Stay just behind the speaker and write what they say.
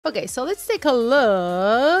Okay, so let's take a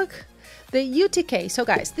look. The UTK. So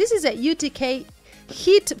guys, this is a UTK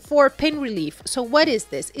heat for pain relief. So what is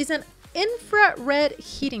this? It's an infrared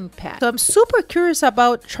heating pad. So I'm super curious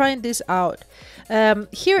about trying this out.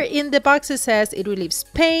 Here in the box it says it relieves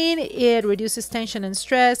pain, it reduces tension and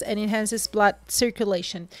stress, and enhances blood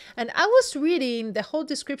circulation. And I was reading the whole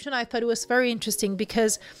description. I thought it was very interesting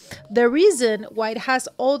because the reason why it has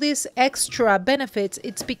all these extra benefits,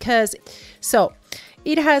 it's because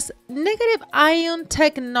it has negative ion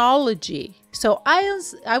technology. So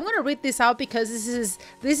ions, I'm gonna read this out because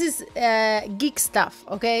this is geek stuff,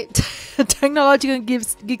 okay? Technological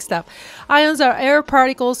geek stuff. Ions are air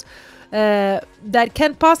particles that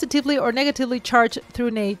can positively or negatively charge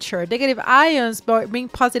through nature. Negative ions bring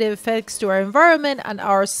positive effects to our environment and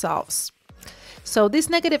ourselves. So these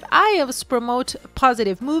negative ions promote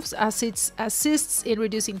positive moves as it assists in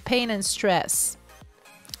reducing pain and stress.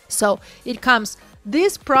 So it comes,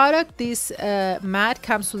 this product, this mat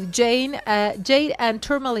comes with Jade and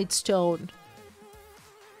Tourmaline stone,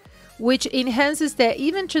 which enhances the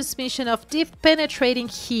even transmission of deep penetrating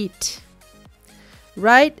heat.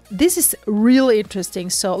 Right? This is really interesting.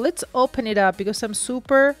 So let's open it up because I'm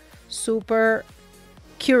super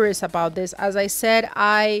curious about this. As I said,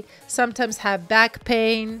 I sometimes have back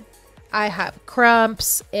pain, I have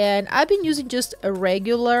cramps, and I've been using just a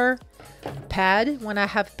regular pad when I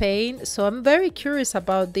have pain. So I'm very curious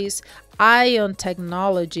about this ion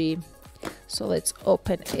technology. So let's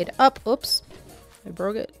open it up. Oops, I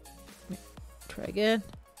broke it. Try again.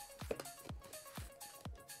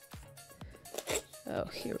 Oh,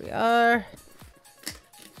 here we are.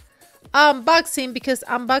 Unboxing, because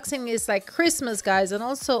unboxing is like Christmas, guys, and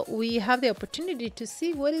also we have the opportunity to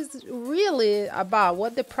see what is really about,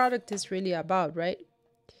 what the product is really about, right?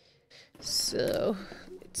 So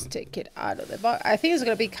let's take it out of the box. I think it's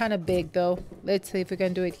gonna be kind of big though. Let's see if we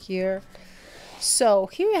can do it here. So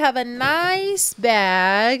here we have a nice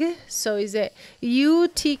bag. So it's a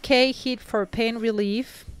UTK heat for pain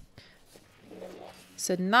relief. It's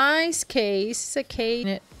a nice case. It's a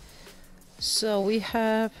case. So we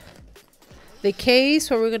have the case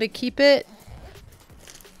where we're gonna keep it.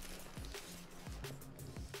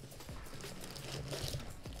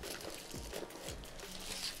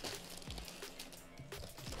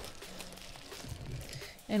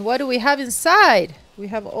 And what do we have inside? We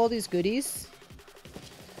have all these goodies.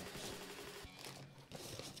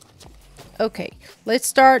 Okay, let's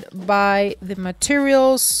start by the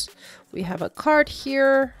materials. We have a card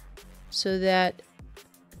here so that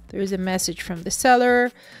there is a message from the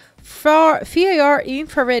seller. For VAR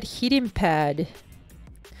infrared heating pad.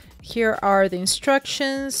 Here are the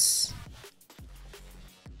instructions.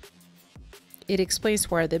 It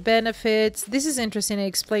explains what are the benefits. This is interesting. It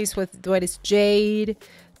explains what is Jade,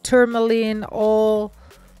 Tourmaline, all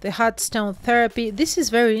the hot stone therapy. This is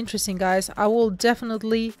very interesting, guys. I will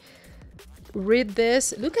definitely read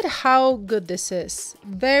this. Look at how good this is.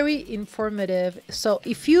 Very informative. So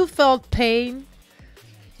if you felt pain,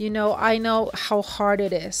 you know, I know how hard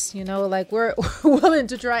it is, you know, like we're willing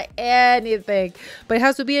to try anything, but it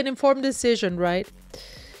has to be an informed decision, right?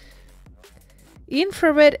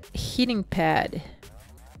 Infrared heating pad.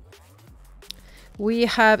 We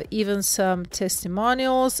have even some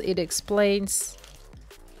testimonials. It explains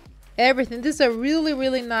everything. This is a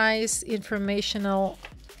really nice informational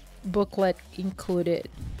booklet included.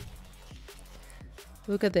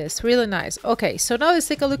 Look at this, really nice. Okay, so now let's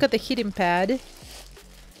take a look at the heating pad.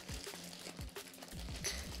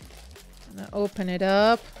 I'm gonna open it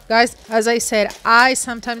up, guys. As I said, I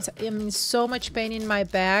sometimes am in so much pain in my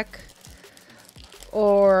back,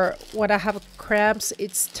 or when I have cramps,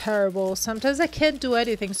 it's terrible. Sometimes I can't do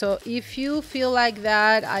anything. So if you feel like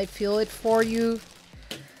that, I feel it for you.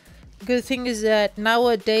 Good thing is that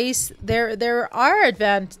nowadays there are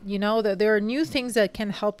advanced, you know, that there are new things that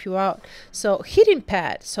can help you out. So heating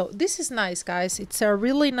pad. So this is nice, guys. It's a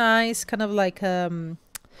really nice kind of like faux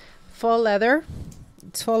leather.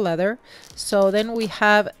 It's faux leather. So then we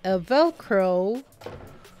have a Velcro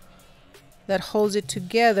that holds it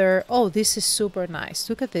together. Oh, this is super nice.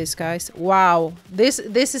 Look at this, guys. Wow, this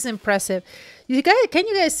is impressive. You guys, can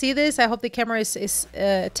you guys see this? I hope the camera is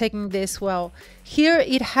taking this well. Here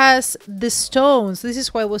it has the stones. This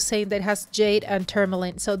is why I was saying that it has Jade and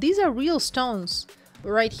Tourmaline. So these are real stones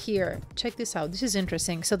right here. Check this out. This is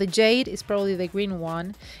interesting. So the Jade is probably the green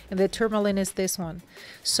one, and the Tourmaline is this one.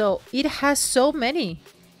 So it has so many.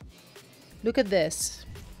 Look at this.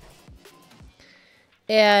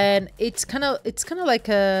 And it's kind of like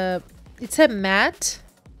it's a mat.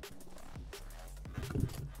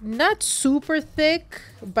 not super thick,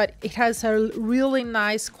 but it has a really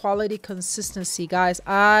nice quality consistency, guys.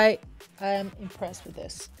 I am impressed with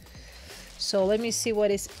this. So let me see what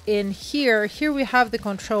is in here. Here we have the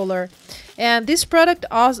controller, and this product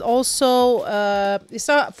also it's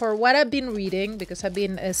not, for what I've been reading, because I've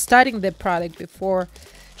been studying the product before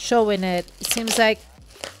showing it. It seems like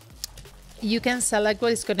you can select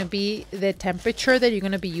what is going to be the temperature that you're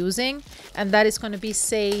going to be using, and that is going to be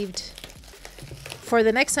saved for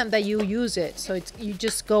the next time that you use it. So it's, you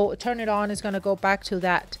just go turn it on, it's going to go back to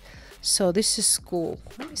that. So this is cool.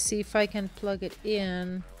 Let me see if I can plug it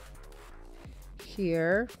in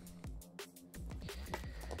here.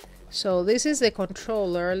 So this is the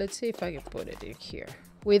controller. Let's see if I can put it in here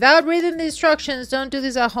without reading the instructions. Don't do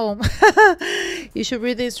this at home. You should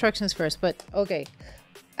read the instructions first, but okay.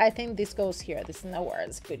 I think this goes here. This is not where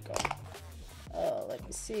this could go. Let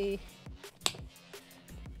me see.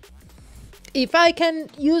 If I can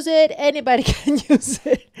use it, anybody can use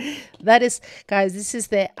it. That is, guys, this is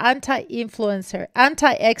the anti-influencer,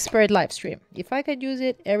 anti-expert live stream. If I can use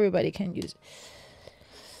it, everybody can use it.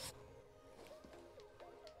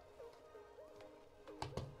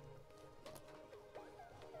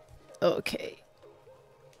 Okay.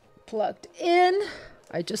 Plugged in.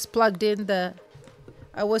 I just plugged in the...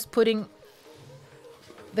 I was putting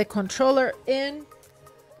the controller in.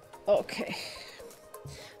 Okay.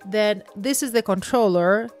 Then this is the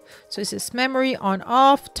controller. So it says memory on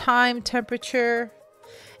off, time, temperature.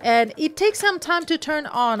 And it takes some time to turn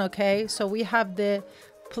on, okay? So we have the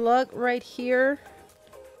plug right here.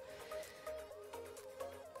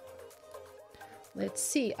 Let's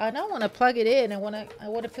see. I don't want to plug it in. I want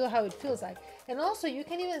to feel how it feels like. And also you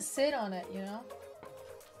can even sit on it, you know?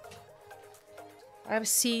 I've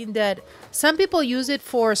seen that some people use it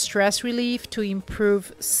for stress relief to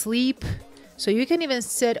improve sleep. So you can even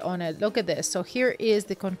sit on it. Look at this. So here is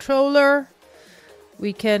the controller.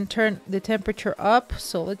 We can turn the temperature up.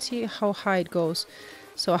 So let's see how high it goes.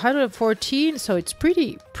 So 114. So it's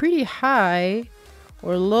pretty high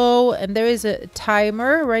or low. And there is a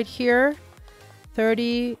timer right here.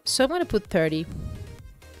 30. So I'm going to put 30.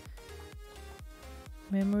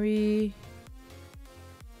 Memory.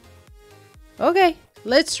 Okay,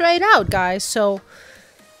 let's try it out, guys. So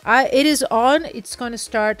it is on. It's going to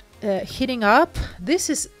start heating up. This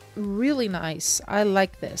is really nice. I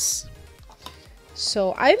like this.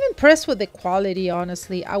 So I'm impressed with the quality,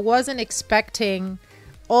 honestly. I wasn't expecting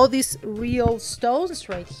all these real stones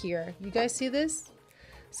right here. You guys see this?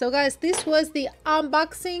 So guys, this was the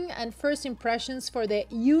unboxing and first impressions for the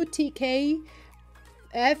UTK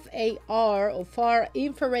FAR, or Far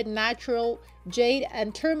Infrared Natural Jade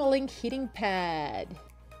and Tourmaline heating pad.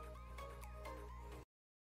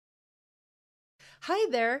 Hi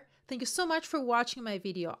there. Thank you so much for watching my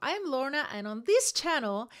video. I am Lorna, and on this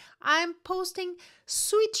channel, I'm posting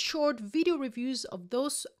sweet short video reviews of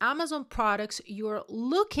those Amazon products you're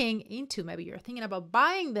looking into. Maybe you're thinking about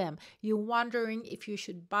buying them. You're wondering if you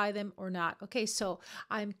should buy them or not. Okay, so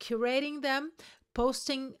I'm curating them,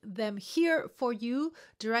 posting them here for you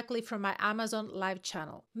directly from my Amazon live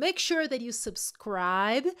channel. Make sure that you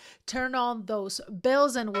subscribe, turn on those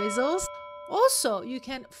bells and whistles. Also, you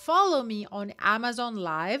can follow me on Amazon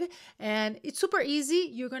Live, and it's super easy.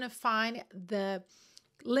 You're going to find the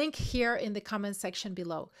link here in the comment section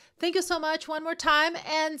below. Thank you so much one more time,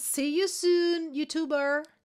 and see you soon, YouTuber.